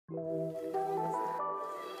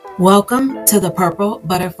Welcome to the Purple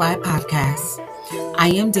Butterfly Podcast. I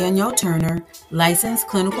am Danielle Turner, licensed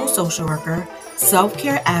clinical social worker,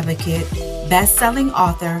 self-care advocate, best-selling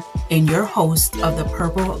author, and your host of the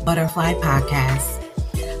Purple Butterfly Podcast.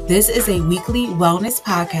 This is a weekly wellness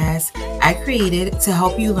podcast I created to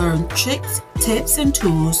help you learn tricks, tips, and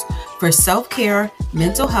tools for self-care,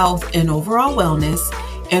 mental health, and overall wellness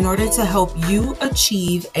in order to help you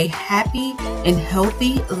achieve a happy and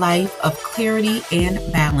healthy life of clarity and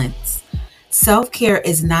balance. Self-care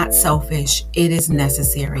is not selfish, it is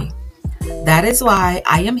necessary. That is why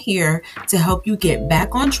I am here to help you get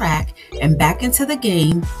back on track and back into the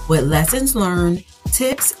game with lessons learned,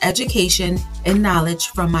 tips, education, and knowledge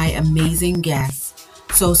from my amazing guests.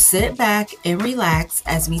 So sit back and relax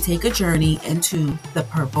as we take a journey into the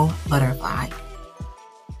Purple Butterfly.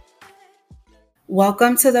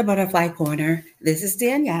 Welcome to the Butterfly Corner. This is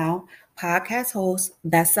Danielle, podcast host,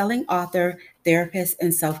 best-selling author, therapist,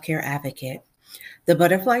 and self-care advocate. The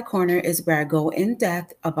Butterfly Corner is where I go in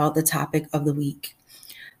depth about the topic of the week.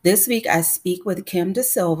 This week, I speak with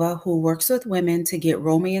Silva, who works with women to get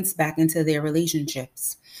romance back into their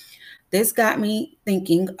relationships. This got me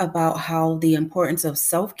thinking about how the importance of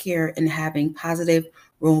self-care and having positive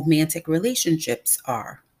romantic relationships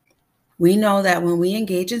are. We know that when we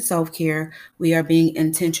engage in self-care, we are being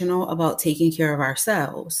intentional about taking care of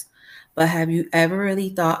ourselves. But have you ever really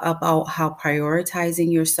thought about how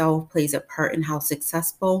prioritizing yourself plays a part in how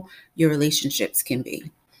successful your relationships can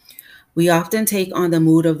be? We often take on the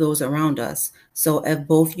mood of those around us. So if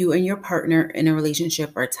both you and your partner in a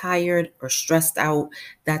relationship are tired or stressed out,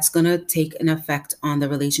 that's going to take an effect on the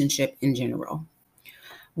relationship in general.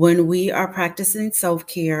 When we are practicing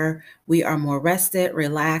self-care, we are more rested,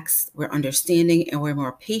 relaxed, we're understanding, and we're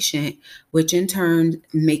more patient, which in turn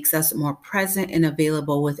makes us more present and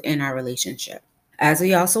available within our relationship. As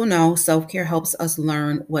we also know, self-care helps us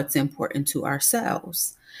learn what's important to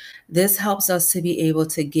ourselves. This helps us to be able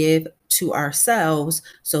to give to ourselves,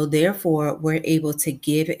 so therefore we're able to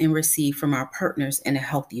give and receive from our partners in a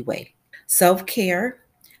healthy way. Self-care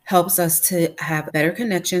helps us to have better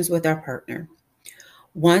connections with our partner.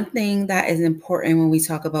 One thing that is important when we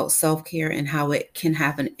talk about self-care and how it can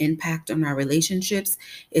have an impact on our relationships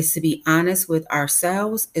is to be honest with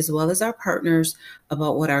ourselves as well as our partners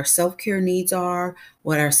about what our self-care needs are,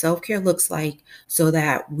 what our self-care looks like, so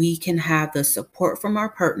that we can have the support from our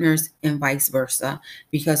partners and vice versa,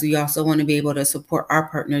 because we also want to be able to support our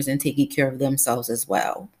partners in taking care of themselves as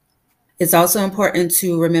well. It's also important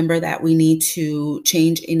to remember that we need to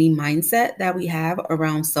change any mindset that we have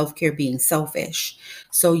around self-care being selfish.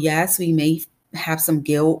 So yes, we may have some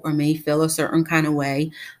guilt or may feel a certain kind of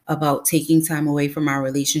way about taking time away from our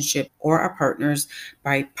relationship or our partners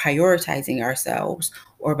by prioritizing ourselves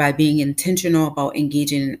or by being intentional about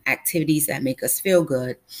engaging in activities that make us feel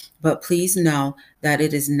good. But please know that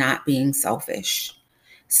it is not being selfish.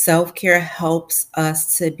 Self-care helps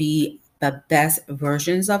us to be the best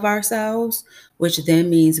versions of ourselves, which then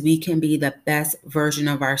means we can be the best version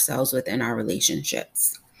of ourselves within our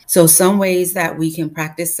relationships. So some ways that we can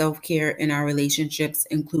practice self-care in our relationships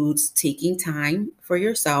includes taking time for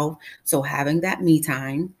yourself, so having that me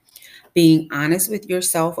time, being honest with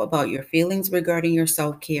yourself about your feelings regarding your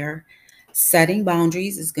self-care, setting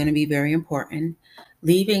boundaries is going to be very important,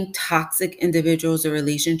 leaving toxic individuals or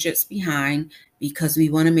relationships behind because we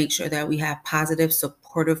want to make sure that we have positive,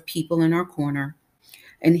 supportive people in our corner,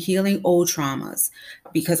 and healing old traumas,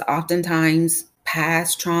 because oftentimes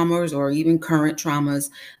past traumas or even current traumas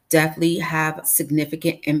definitely have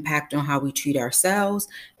significant impact on how we treat ourselves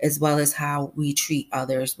as well as how we treat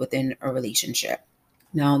others within a relationship.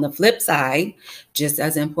 Now, on the flip side, just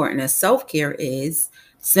as important as self-care is,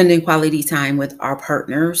 spending quality time with our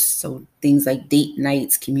partners. So things like date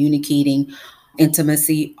nights, communicating,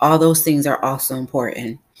 intimacy, all those things are also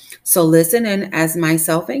important. So listen in as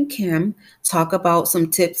myself and Kim talk about some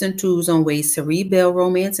tips and tools on ways to rebuild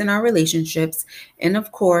romance in our relationships. And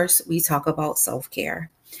of course, we talk about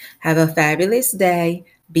self-care. Have a fabulous day.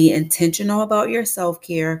 Be intentional about your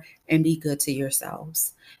self-care and be good to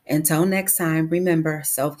yourselves. Until next time, remember,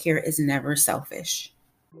 self-care is never selfish.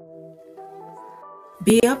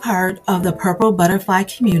 Be a part of the Purple Butterfly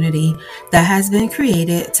community that has been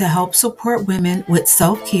created to help support women with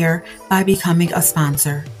self-care by becoming a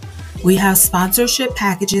sponsor. We have sponsorship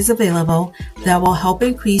packages available that will help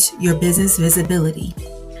increase your business visibility.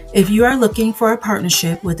 If you are looking for a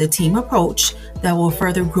partnership with a team approach that will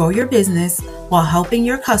further grow your business while helping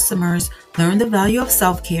your customers learn the value of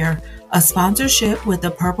self-care, a sponsorship with the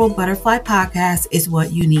Purple Butterfly Podcast is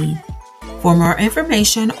what you need. For more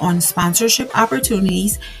information on sponsorship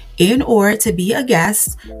opportunities In or to be a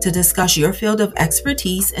guest to discuss your field of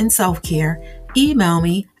expertise in self-care, email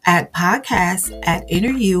me at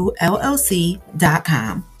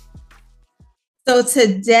podcast@inneryoullc.com. So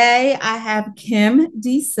today I have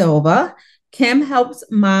Silva. Kim helps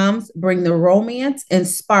moms bring the romance and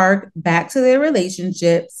spark back to their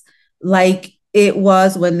relationships like it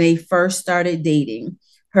was when they first started dating.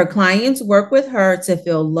 Her clients work with her to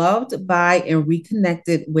feel loved by and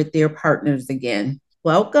reconnected with their partners again.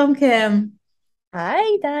 Welcome, Kim.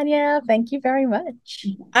 Hi, Danielle. Thank you very much.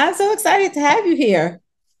 I'm so excited to have you here.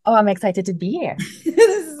 Oh, I'm excited to be here.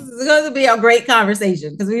 This is going to be a great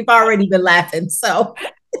conversation because we've already been laughing. So,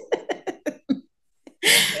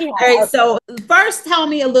 We all right. have. So, first, tell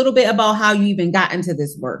me a little bit about how you even got into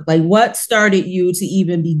this work. Like, what started you to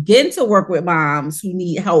even begin to work with moms who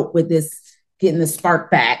need help with this, getting the spark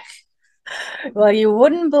back? Well, you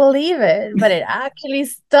wouldn't believe it, but it actually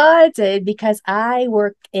started because I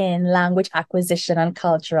work in language acquisition and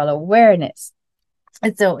cultural awareness.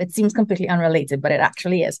 And so it seems completely unrelated, but it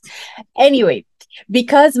actually is. Anyway,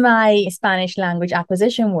 because my Spanish language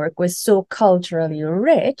acquisition work was so culturally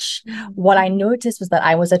rich, what I noticed was that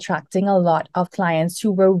I was attracting a lot of clients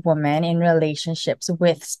who were women in relationships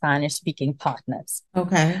with Spanish speaking partners.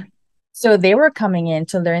 Okay. So they were coming in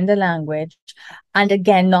to learn the language. And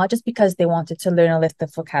again, not just because they wanted to learn a list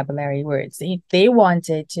of vocabulary words, they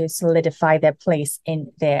wanted to solidify their place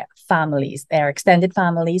in their families, their extended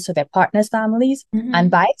families, so their partners' families.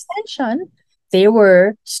 And by extension, they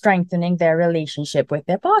were strengthening their relationship with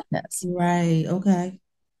their partners. Right. Okay.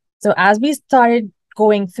 So as we started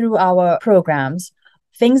going through our programs,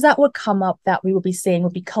 things that would come up that we would be saying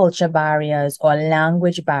would be culture barriers or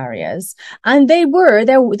language barriers. And there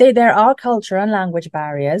are culture and language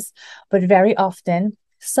barriers, but very often,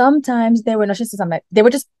 sometimes they were not just something, they were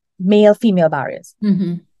just male female barriers,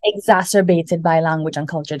 exacerbated by language and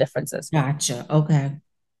culture differences. Gotcha. Okay.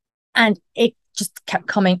 And it just kept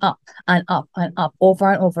coming up and up and up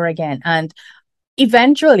over and over again. And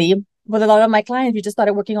eventually, with a lot of my clients, we just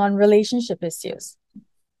started working on relationship issues,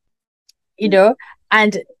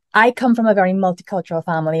 and I come from a very multicultural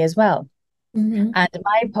family as well. And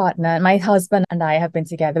my partner, my husband and I have been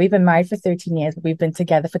together. We've been married for 13 years, but we've been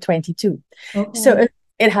together for 22. Okay. So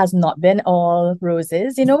it has not been all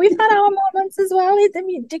roses. We've had our moments as well. We're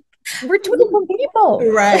two different people.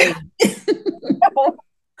 Right.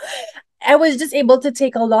 I was just able to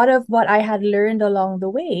take a lot of what I had learned along the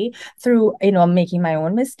way through, making my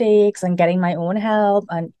own mistakes and getting my own help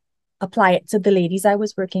and apply it to the ladies I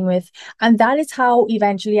was working with. And that is how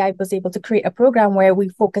eventually I was able to create a program where we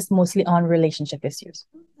focused mostly on relationship issues.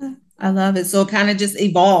 I love it. So it kind of just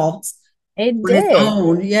evolved It on its did.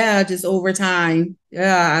 own. Yeah, just over time.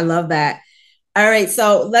 Yeah, I love that. All right,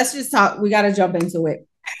 so let's just talk. We got to jump into it.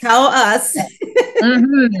 Tell us,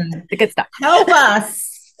 The good stuff. help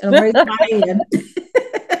us. And I'm raising my hand.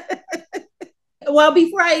 Well,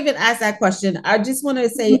 before I even ask that question, I just want to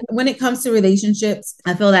say when it comes to relationships,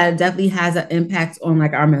 I feel that it definitely has an impact on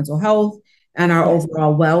like our mental health and our Yes.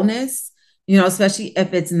 overall wellness, especially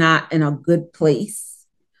if it's not in a good place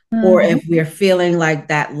or Mm-hmm. if we're feeling like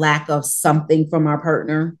that lack of something from our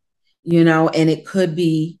partner, and it could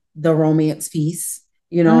be the romance piece,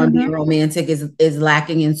 and being Mm-hmm. romantic is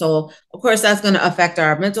lacking. And so, of course, that's going to affect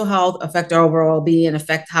our mental health, affect our overall being,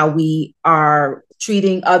 affect how we are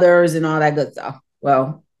treating others and all that good stuff.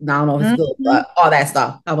 Well, I don't know if it's good, Mm-hmm. but all that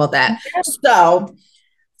stuff. How about that? Yeah. So,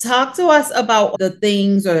 talk to us about the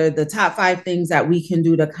things or the top 5 things that we can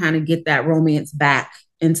do to kind of get that romance back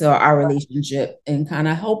into our relationship and kind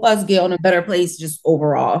of help us get on a better place just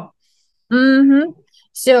overall. Mm-hmm.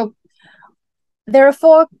 So there are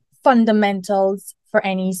 4 fundamentals for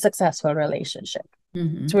any successful relationship. So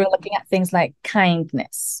Mm-hmm. we're looking at things like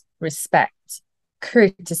kindness, respect,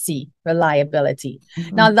 courtesy, reliability.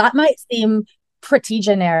 Mm-hmm. Now, that might seem pretty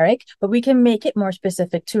generic, but we can make it more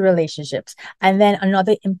specific to relationships. And then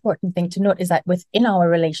another important thing to note is that within our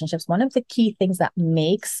relationships, one of the key things that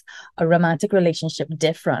makes a romantic relationship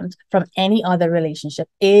different from any other relationship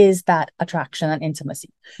is that attraction and intimacy.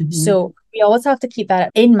 Mm-hmm. So we always have to keep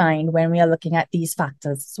that in mind when we are looking at these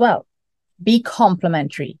factors as well. Be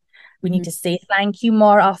complimentary. We need to say thank you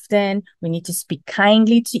more often. We need to speak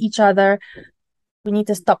kindly to each other. We need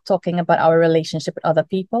to stop talking about our relationship with other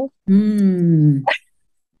people. Mm,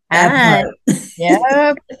 that And part.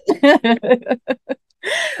 yeah,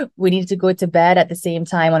 we need to go to bed at the same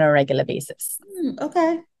time on a regular basis.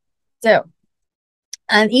 Okay. So,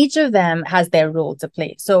 and each of them has their role to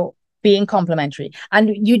play. So, being complimentary.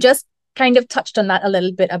 And you just kind of touched on that a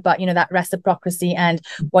little bit about, that reciprocity and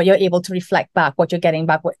what you're able to reflect back, what you're getting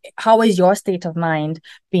back. How is your state of mind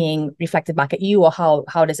being reflected back at you, or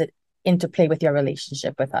how does it interplay with your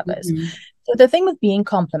relationship with others? Mm-hmm. So the thing with being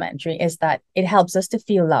complimentary is that it helps us to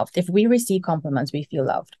feel loved. If we receive compliments, we feel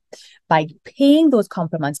loved. By paying those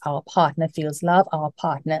compliments, our partner feels love, our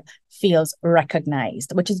partner feels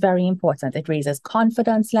recognized, which is very important. It raises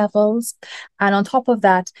confidence levels. And on top of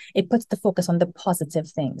that, it puts the focus on the positive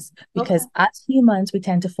things, because as humans, we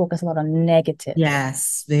tend to focus a lot on negative.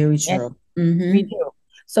 Yes, very true. Mm-hmm. We do.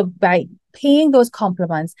 So by paying those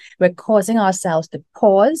compliments, we're causing ourselves to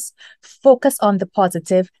pause, focus on the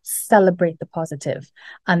positive, celebrate the positive,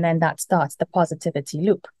 and then that starts the positivity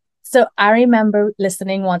loop. So I remember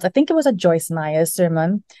listening once, I think it was a Joyce Meyer's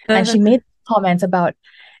sermon, and she made a comment about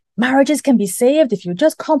marriages can be saved if you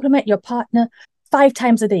just compliment your partner 5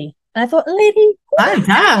 times a day. And I thought, lady, 5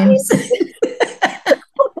 times?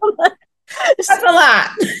 That's a lot.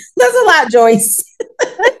 That's a lot, Joyce.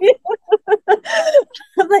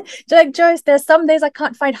 like, Joyce, there's some days I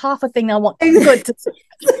can't find half a thing I want good to say.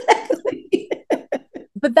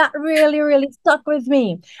 But that really, really stuck with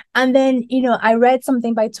me. And then, I read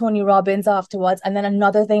something by Tony Robbins afterwards, and then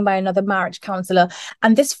another thing by another marriage counselor.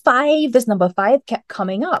 And this number 5 kept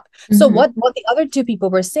coming up. Mm-hmm. So what the other 2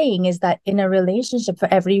 people were saying is that in a relationship, for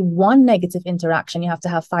every 1 negative interaction, you have to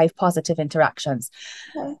have 5 positive interactions.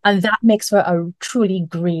 Okay. And that makes for a truly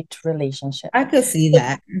great relationship. I could see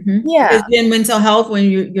that. Mm-hmm. Yeah. Because in mental health,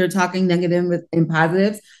 when you're talking negative and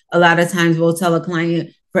positives, a lot of times we'll tell a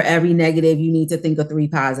client, for every negative, you need to think of 3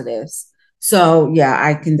 positives. So yeah,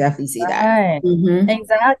 I can definitely see that. Mm-hmm.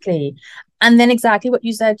 Exactly. And then exactly what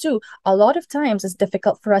you said too. A lot of times it's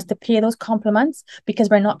difficult for us to pay those compliments because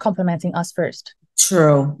we're not complimenting us first.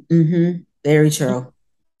 True. Mm-hmm. Very true.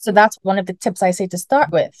 So that's one of the tips I say to start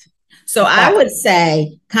with. So I would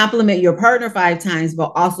say compliment your partner 5 times,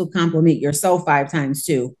 but also compliment yourself 5 times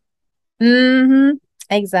too. Mm-hmm.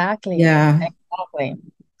 Exactly. Yeah. Exactly.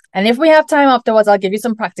 And if we have time afterwards, I'll give you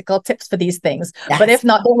some practical tips for these things. Yes. But if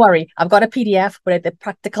not, don't worry. I've got a PDF where the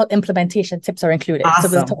practical implementation tips are included.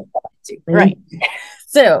 Awesome. So we'll talk about that too. Right.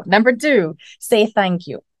 So number 2, say thank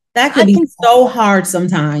you. That can be so hard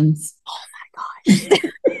sometimes. Oh my gosh.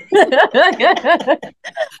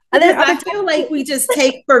 And then I feel like we just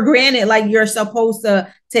take for granted, like you're supposed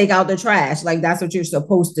to take out the trash. Like that's what you're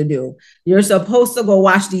supposed to do. You're supposed to go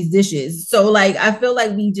wash these dishes. So like, I feel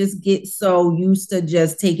like we just get so used to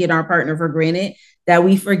just taking our partner for granted that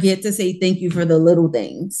we forget to say thank you for the little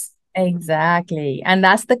things. Exactly. And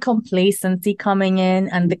that's the complacency coming in.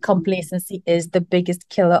 And the complacency is the biggest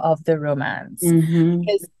killer of the romance. Mm-hmm.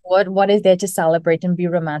 Because what is there to celebrate and be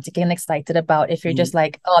romantic and excited about if you're just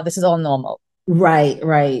like, oh, this is all normal?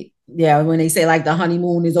 Right. Yeah. When they say like the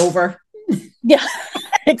honeymoon is over. Yeah,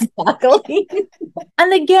 exactly.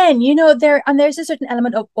 And again, there's a certain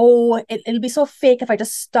element of, it'll be so fake if I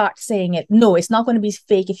just start saying it. No, it's not going to be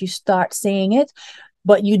fake if you start saying it.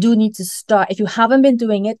 But you do need to start. If you haven't been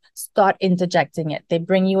doing it, start interjecting it. They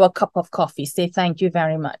bring you a cup of coffee, say thank you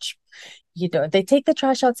very much. They take the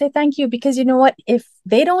trash out, say thank you, because you know what? If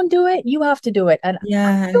they don't do it, you have to do it. And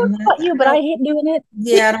yeah, I don't know about you, but I hate doing it.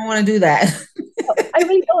 Yeah, I don't want to do that. I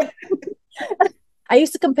really don't. I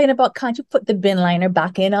used to complain about, can't you put the bin liner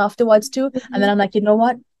back in afterwards too? Mm-hmm. And then I'm like, you know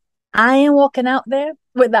what? I ain't walking out there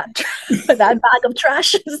with that bag of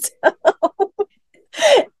trash.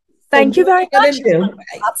 Thank you very much.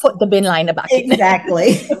 I'll put the bin liner back in.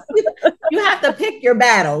 Exactly. You have to pick your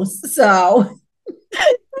battles. So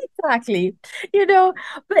exactly.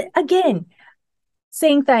 But again,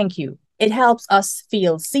 saying thank you, it helps us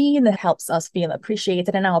feel seen, it helps us feel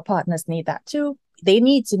appreciated, and our partners need that too. They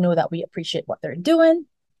need to know that we appreciate what they're doing.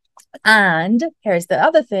 And here's the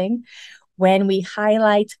other thing. When we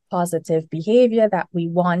highlight positive behavior that we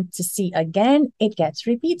want to see again, it gets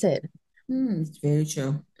repeated. It's very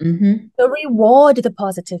true. Mm-hmm. So reward the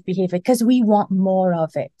positive behavior because we want more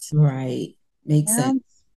of it. Right. Makes sense.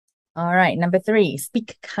 All right. Number 3,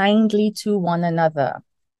 speak kindly to one another.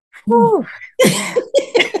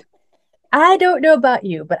 I don't know about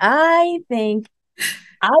you, but I think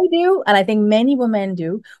I do, and I think many women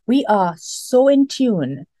do. We are so in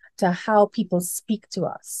tune to how people speak to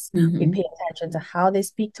us. Mm-hmm. We pay attention to how they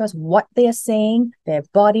speak to us, what they're saying, their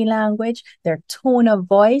body language, their tone of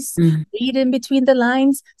voice, read in between the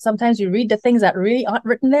lines. Sometimes we read the things that really aren't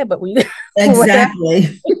written there, but we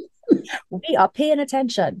exactly. We are paying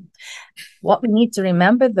attention. What we need to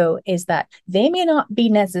remember, though, is that they may not be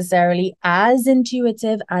necessarily as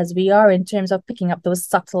intuitive as we are in terms of picking up those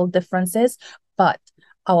subtle differences, but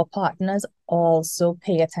our partners also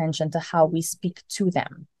pay attention to how we speak to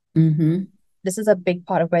them. Mm-hmm. this is a big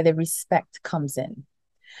part of where the respect comes in,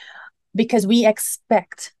 because we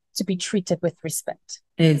expect to be treated with respect.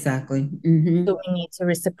 Exactly. Mm-hmm. So we need to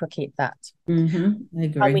reciprocate that. Mm-hmm. I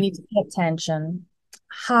And we agree. need to pay attention.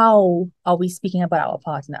 How are we speaking about our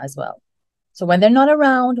partner as well? So when they're not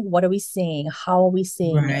around, what are we saying? How are we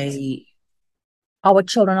saying it? Right. Our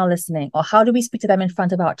children are listening. Or how do we speak to them in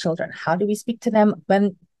front of our children? How do we speak to them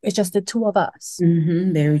when it's just the two of us?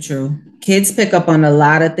 Mm-hmm. Very true. Kids pick up on a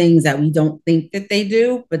lot of things that we don't think that they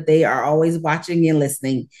do, but they are always watching and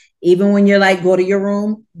listening. Even when you're like, go to your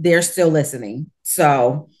room, they're still listening.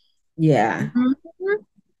 So, yeah. Mhm.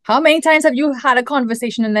 How many times have you had a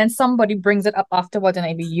conversation and then somebody brings it up afterwards and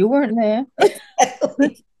maybe you weren't there?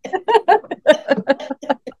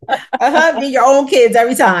 Be your own kids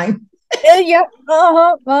every time. Yeah.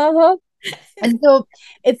 Uh-huh. Uh-huh. And so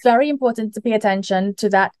it's very important to pay attention to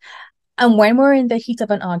that. And when we're in the heat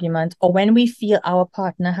of an argument, or when we feel our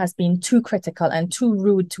partner has been too critical and too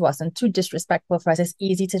rude to us and too disrespectful for us, it's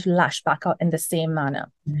easy to lash back out in the same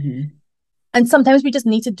manner. Mm-hmm. And sometimes we just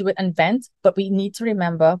need to do it and vent, but we need to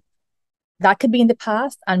remember that could be in the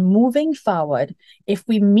past. And moving forward, if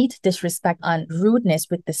we meet disrespect and rudeness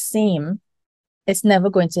with the same, it's never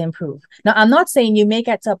going to improve. Now, I'm not saying you may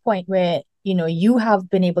get to a point where, you have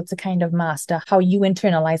been able to kind of master how you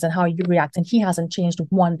internalize and how you react, and he hasn't changed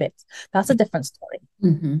one bit. That's a different story.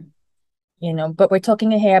 Mm-hmm. But we're talking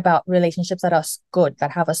here about relationships that are good, that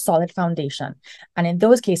have a solid foundation. And in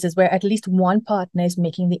those cases where at least one partner is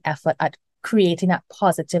making the effort at creating that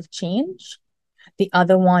positive change, the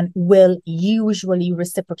other one will usually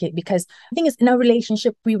reciprocate, because the thing is, in a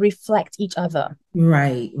relationship, we reflect each other.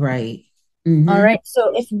 Right, right. All Mm-hmm. right.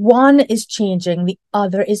 So if one is changing, the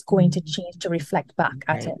other is going to change to reflect back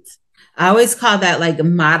at Right. it. I always call that like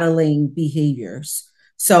modeling behaviors.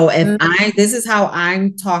 So if this is how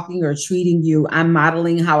I'm talking or treating you, I'm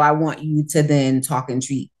modeling how I want you to then talk and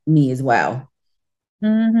treat me as well.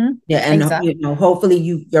 Mm-hmm. Yeah, and Exactly.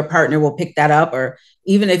 hopefully your partner will pick that up, or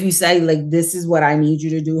even if you say like, this is what I need you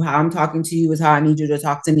to do, how I'm talking to you is how I need you to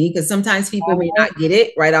talk to me, because sometimes people may Right. not get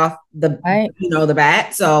it right off the Right. the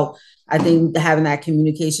bat. So I think having that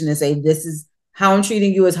communication and say, this is how I'm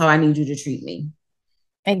treating you is how I need you to treat me.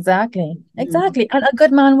 Exactly. Mhm. Exactly. And a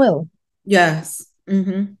good man will. Yes.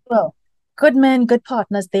 Mm-hmm. Well, good men, good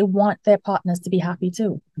partners, they want their partners to be happy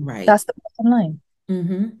too. Right. That's the bottom line.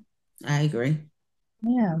 Mm-hmm. I agree.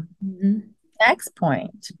 Yeah. Mm-hmm. Next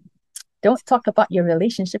point. Don't talk about your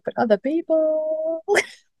relationship with other people.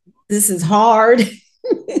 This is hard.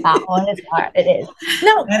 That one is hard. It is.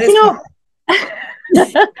 Now, That is hard.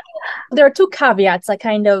 there are two caveats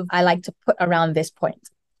I like to put around this point.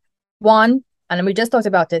 One, and we just talked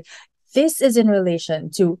about it, this is in relation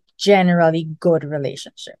to generally good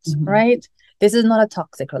relationships, Mm-hmm. right? This is not a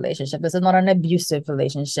toxic relationship. This is not an abusive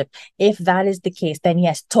relationship. If that is the case, then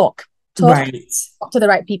yes, talk Right. to the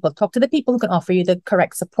right people. Talk to the people who can offer you the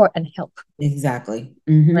correct support and help, Exactly.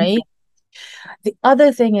 Mm-hmm. right? The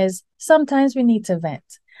other thing is sometimes we need to vent.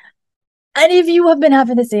 And if you have been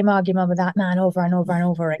having the same argument with that man over and over and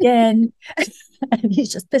over again, and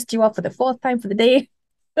he's just pissed you off for the fourth time for the day,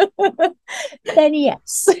 then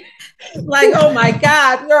yes. Like, oh my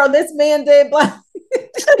God, girl, this man did blah.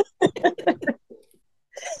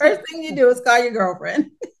 First thing you do is call your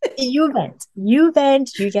girlfriend. You vent,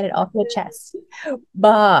 you get it off your chest.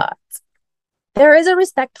 But there is a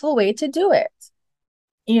respectful way to do it,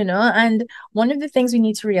 and one of the things we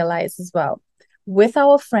need to realize as well, with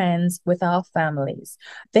our friends, with our families,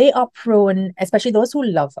 they are prone, especially those who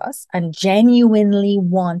love us and genuinely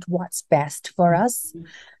want what's best for us,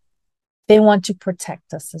 they want to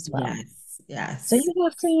protect us as well. Yes, yes. So you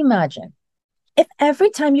have to imagine, if every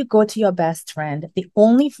time you go to your best friend, the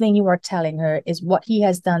only thing you are telling her is what he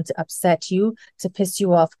has done to upset you, to piss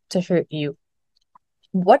you off, to hurt you,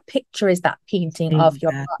 what picture is that painting of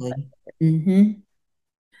your partner? Exactly. Mm-hmm.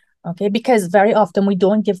 Okay, because very often we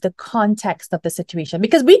don't give the context of the situation,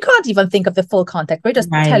 because we can't even think of the full context. We're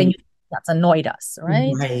just telling Right. you that's annoyed us,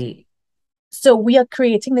 right? Right. So we are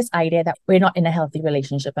creating this idea that we're not in a healthy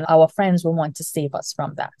relationship, and our friends will want to save us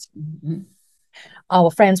from that. Mm-hmm.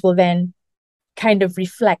 Our friends will then kind of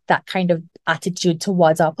reflect that kind of attitude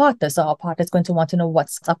towards our partner. So our partner is going to want to know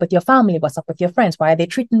what's up with your family, what's up with your friends, why are they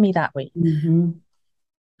treating me that way? Mm-hmm.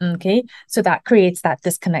 Okay, so that creates that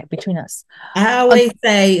disconnect between us. I always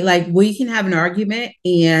say, like, we can have an argument,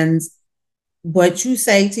 and what you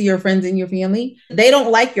say to your friends and your family, they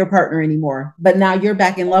don't like your partner anymore, but now you're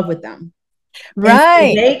back in love with them. And so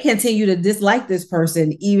Right. they continue to dislike this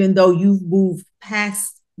person, even though you've moved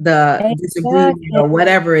past the disagreement or Exactly.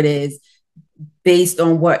 whatever it is, based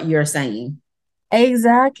on what you're saying.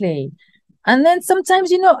 Exactly. And then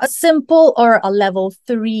sometimes, a simple or a level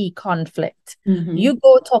 3 conflict. Mm-hmm. You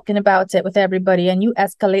go talking about it with everybody and you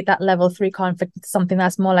escalate that level 3 conflict to something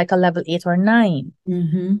that's more like a level 8 or 9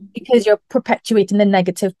 Mm-hmm. because you're perpetuating the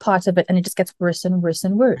negative part of it and it just gets worse and worse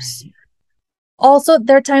and worse. Right. Also,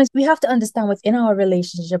 there are times we have to understand within our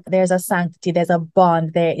relationship, there's a sanctity, there's a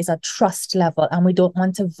bond, there is a trust level, and we don't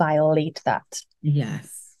want to violate that.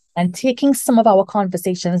 Yes. And taking some of our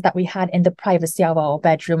conversations that we had in the privacy of our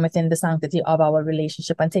bedroom within the sanctity of our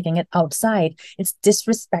relationship and taking it outside, it's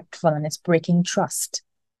disrespectful and it's breaking trust.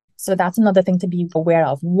 So that's another thing to be aware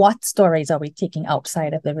of. What stories are we taking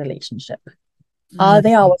outside of the relationship? Are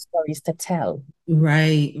they our stories to tell?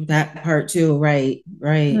 Right. That part too. Right.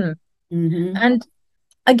 Right. Hmm. Mm-hmm. And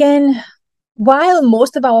again, while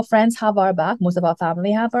most of our friends have our back, most of our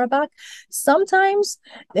family have our back, sometimes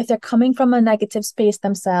if they're coming from a negative space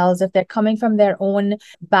themselves, if they're coming from their own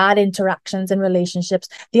bad interactions and relationships,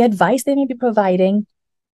 the advice they may be providing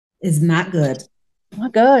Is not good.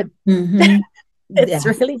 not good. Mm-hmm. It's Yes.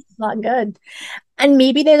 really not good. And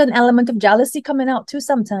maybe there's an element of jealousy coming out too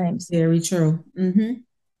sometimes. Very true.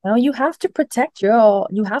 Mm-hmm. You have to protect your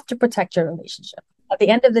relationship. At the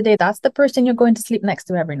end of the day, that's the person you're going to sleep next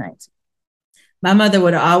to every night. My mother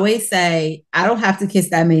would always say, I don't have to kiss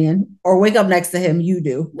that man or wake up next to him. You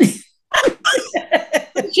do.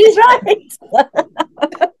 She's right.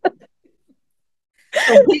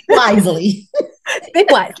 So pick wisely. Big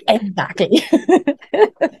wife. Exactly.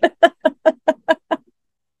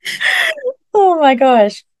 Oh my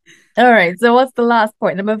gosh. All right. So what's the last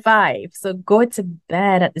point? Number 5. So go to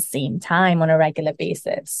bed at the same time on a regular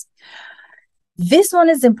basis. This one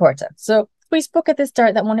is important. So we spoke at the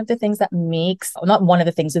start that one of the things that makes, not one of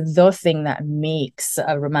the things, the thing that makes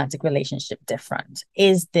a romantic relationship different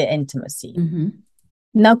is the intimacy. Mm-hmm.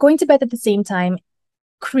 Now, going to bed at the same time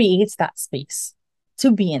creates that space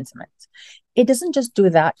to be intimate. It doesn't just do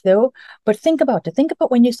that though, but think about it. Think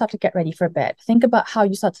about when you start to get ready for bed. Think about how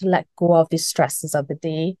you start to let go of the stresses of the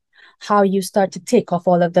day, how you start to take off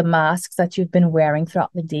all of the masks that you've been wearing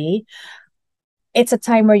throughout the day. It's a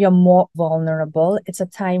time where you're more vulnerable. It's a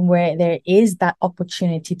time where there is that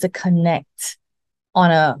opportunity to connect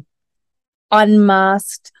on a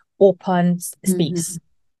unmasked, open space. Mm-hmm.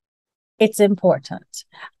 It's important.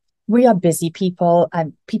 We are busy people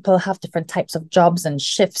and people have different types of jobs and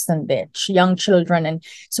shifts and their young children. And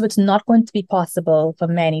so it's not going to be possible for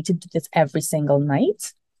many to do this every single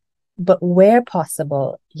night. But where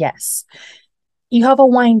possible, yes. You have a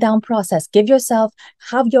wind down process.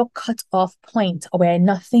 Have your cut off point where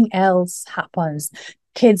nothing else happens.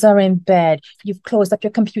 Kids are in bed. You've closed up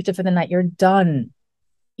your computer for the night. You're done.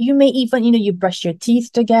 You may even, you brush your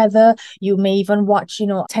teeth together. You may even watch,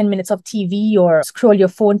 10 minutes of TV or scroll your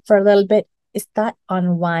phone for a little bit. It's that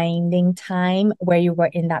unwinding time where you were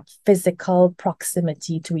in that physical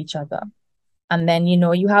proximity to each other. And then,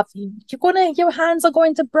 your hands are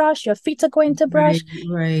going to brush, your feet are going to brush. Right,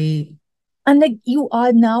 right. And you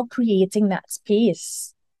are now creating that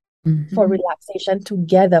space for Mm-hmm. relaxation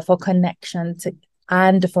together, for connection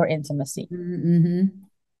and for intimacy. Mm-hmm.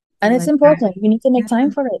 I And it's like that. important. You need to make Yeah,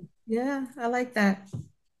 time for it, yeah, I like that.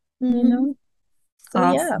 you Mm-hmm. know? So yeah.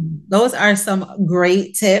 Awesome. Those are some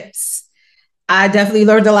great tips. I definitely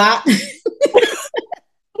learned a lot.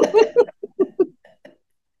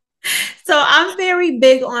 So I'm very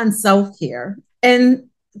big on self-care. And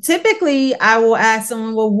typically I will ask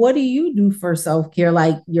someone, well, what do you do for self-care,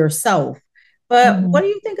 like yourself? But what Mhm. do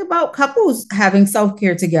you think about couples having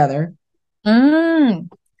self-care together? Mm.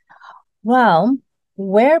 Well,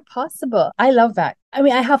 where possible. I love that. I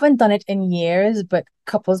mean, I haven't done it in years, but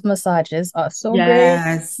couples massages are so great.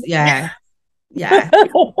 Yes, yes, yes.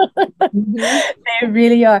 Mhm. They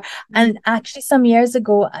really are. And actually, some years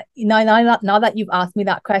ago, now that you've asked me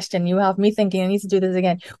that question, you have me thinking I need to do this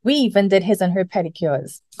again. We even did his and her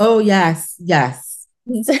pedicures. Oh, yes, yes.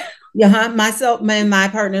 Yeah, huh? Myself and my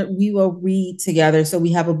partner, we will read together. So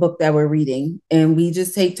we have a book that we're reading, and we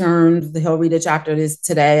just take turns. He'll read a chapter this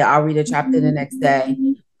today, I'll read a chapter the next day.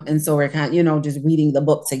 And so we're kind of, just reading the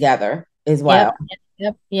book together as Yep, well.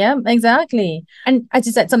 yep, exactly. And as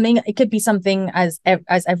you said, it could be something as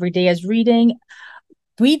everyday as reading.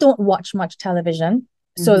 We don't watch much television.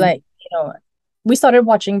 So Mhm. we started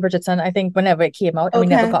watching Bridgerton, I think, whenever it came out, and we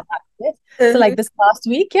never Okay. got back to it. So Mhm. like this last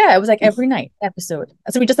week, yeah, it was like every night episode.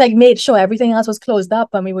 So we just like made sure everything else was closed up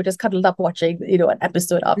and we were just cuddled up watching, an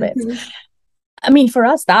episode of it. Mhm. I mean, for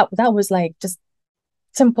us, that was like just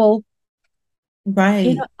simple,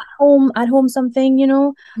 Right. at home something.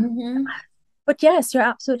 Mhm. But yes, you're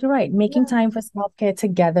absolutely right. Making time for self-care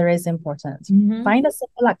together is important. Hmm. Find a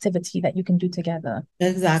simple activity that you can do together. For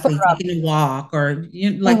Exactly. us. Taking a walk or, like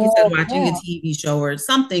you said, Oh, watching a yeah. TV show or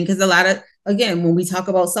something. Because a lot of, again, when we talk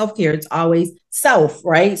about self-care, it's always self,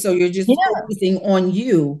 right? So you're just Yeah. focusing on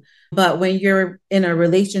you. But when you're in a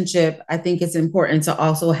relationship, I think it's important to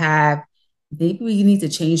also have, maybe we need to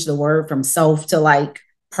change the word from self to like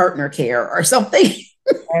partner care or something.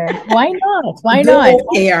 Why not? Why not? Dual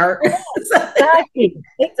care. Exactly.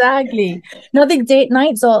 Exactly. No, I think date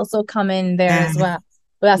nights also come in there Ah, as well.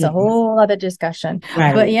 But that's a yes. whole other discussion.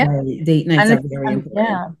 But Right, yeah, right. Date nights and are very important.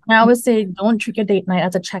 yeah, I always say don't treat your date night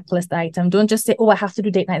as a checklist item. Don't just say, "Oh, I have to do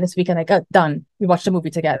date night this weekend." Like, oh, done. We watched a movie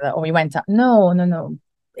together, or we went out. No, no, no.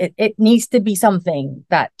 It needs to be something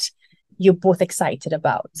that you're both excited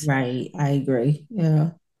about. Right, I agree.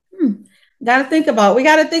 Yeah. Hmm. We gotta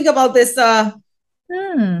think about this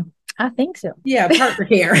Hmm. I think so. yeah, partner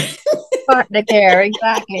care. Partner care.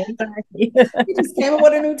 Exactly. Exactly. You just came up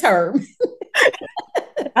with a new term.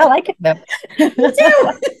 I like it though. Me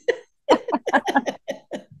too.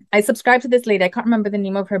 I subscribe to this lady. I can't remember the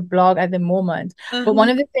name of her blog at the moment. But one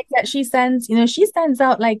Uh-huh. of the things that she sends, she sends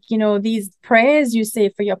out like, these prayers you say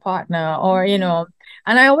for your partner or,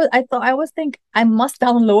 and I always think I must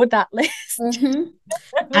download that list. Mm-hmm.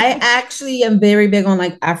 I actually am very big on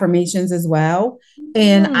like affirmations as well.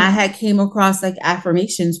 And Hmm. I had came across like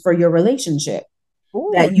affirmations for your relationship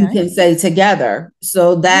Oh, that you nice. can say together.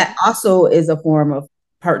 So Yeah, that also is a form of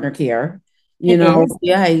partner care. it is.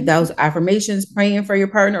 Yeah, those affirmations, praying for your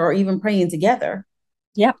partner or even praying together.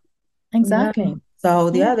 Yep, Yeah. exactly.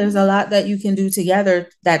 So Yeah, yeah, there's a lot that you can do together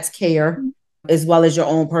that's care as well as your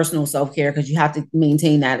own personal self-care because you have to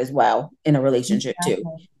maintain that as well in a relationship too.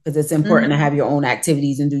 exactly. Because it's Mhm. important to have your own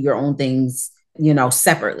activities and do your own things,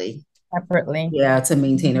 separately. Separately. Yeah, to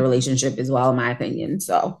maintain a Mhm. relationship as well, in my opinion.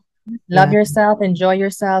 So Love yeah, yourself, enjoy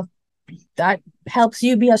yourself. That helps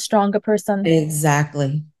you be a stronger person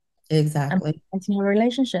exactly. and Exactly. continue a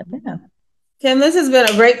relationship. Yeah. Kim, this has been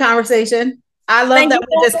a great conversation. I love Thank that you,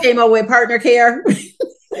 we just Daniel. came up with partner care.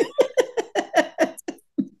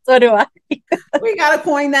 So do I. We gotta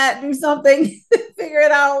coin that, do something, figure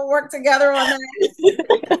it out, work together on that.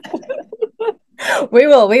 We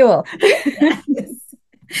will, we will. Yes.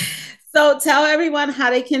 So tell everyone how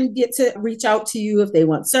they can get to reach out to you if they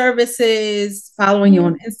want services, following you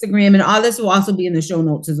on Instagram, and all this will also be in the show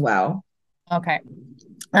notes as well. Okay,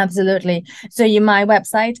 absolutely. So my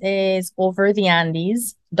website is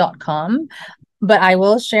overtheandes.com, but I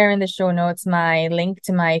will share in the show notes my link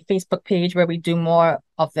to my Facebook page where we do more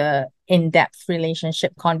of the in-depth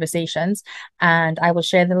relationship conversations. And I will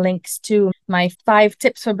share the links to my 5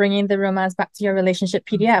 tips for bringing the romance back to your relationship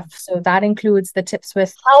PDF. So that includes the tips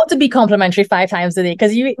with how to be complimentary 5 times a day,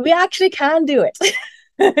 because we actually can do it.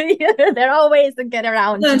 There are ways to get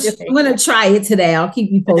around to I'm doing gonna try it today. I'll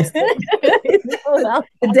keep you posted. it.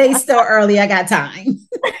 The day's still early. I got time.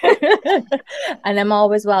 And I'm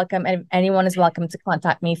always welcome. And anyone is welcome to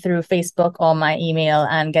contact me through Facebook or my email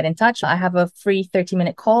and get in touch. I have a free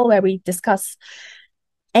 30-minute call where we discuss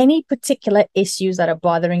any particular issues that are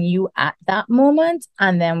bothering you at that moment.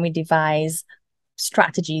 And then we devise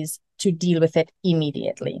strategies to deal with it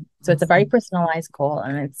immediately. So it's a very Awesome. personalized call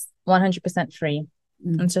and it's 100% free.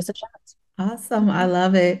 Mm. It's just a chat. Awesome. I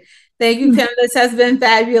love it. Thank you, Kim. This has been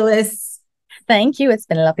fabulous. Thank you. It's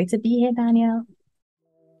been lovely to be here, Danielle.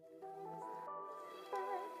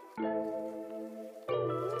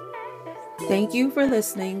 Thank you for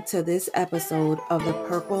listening to this episode of the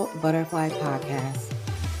Purple Butterfly Podcast.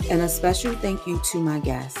 And a special thank you to my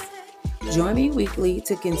guests. Join me weekly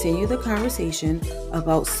to continue the conversation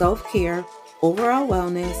about self-care, overall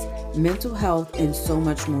wellness, mental health, and so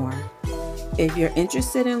much more. If you're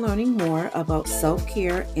interested in learning more about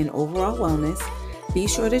self-care and overall wellness, be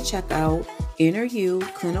sure to check out Inner You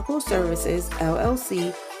Clinical Services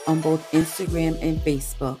LLC on both Instagram and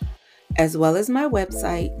Facebook, as well as my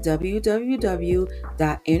website,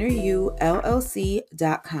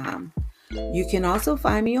 www.innerullc.com. You can also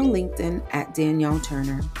find me on LinkedIn at Danielle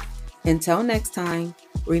Turner. Until next time,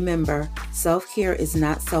 remember, self-care is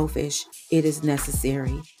not selfish, it is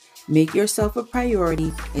necessary. Make yourself a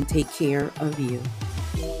priority and take care of you.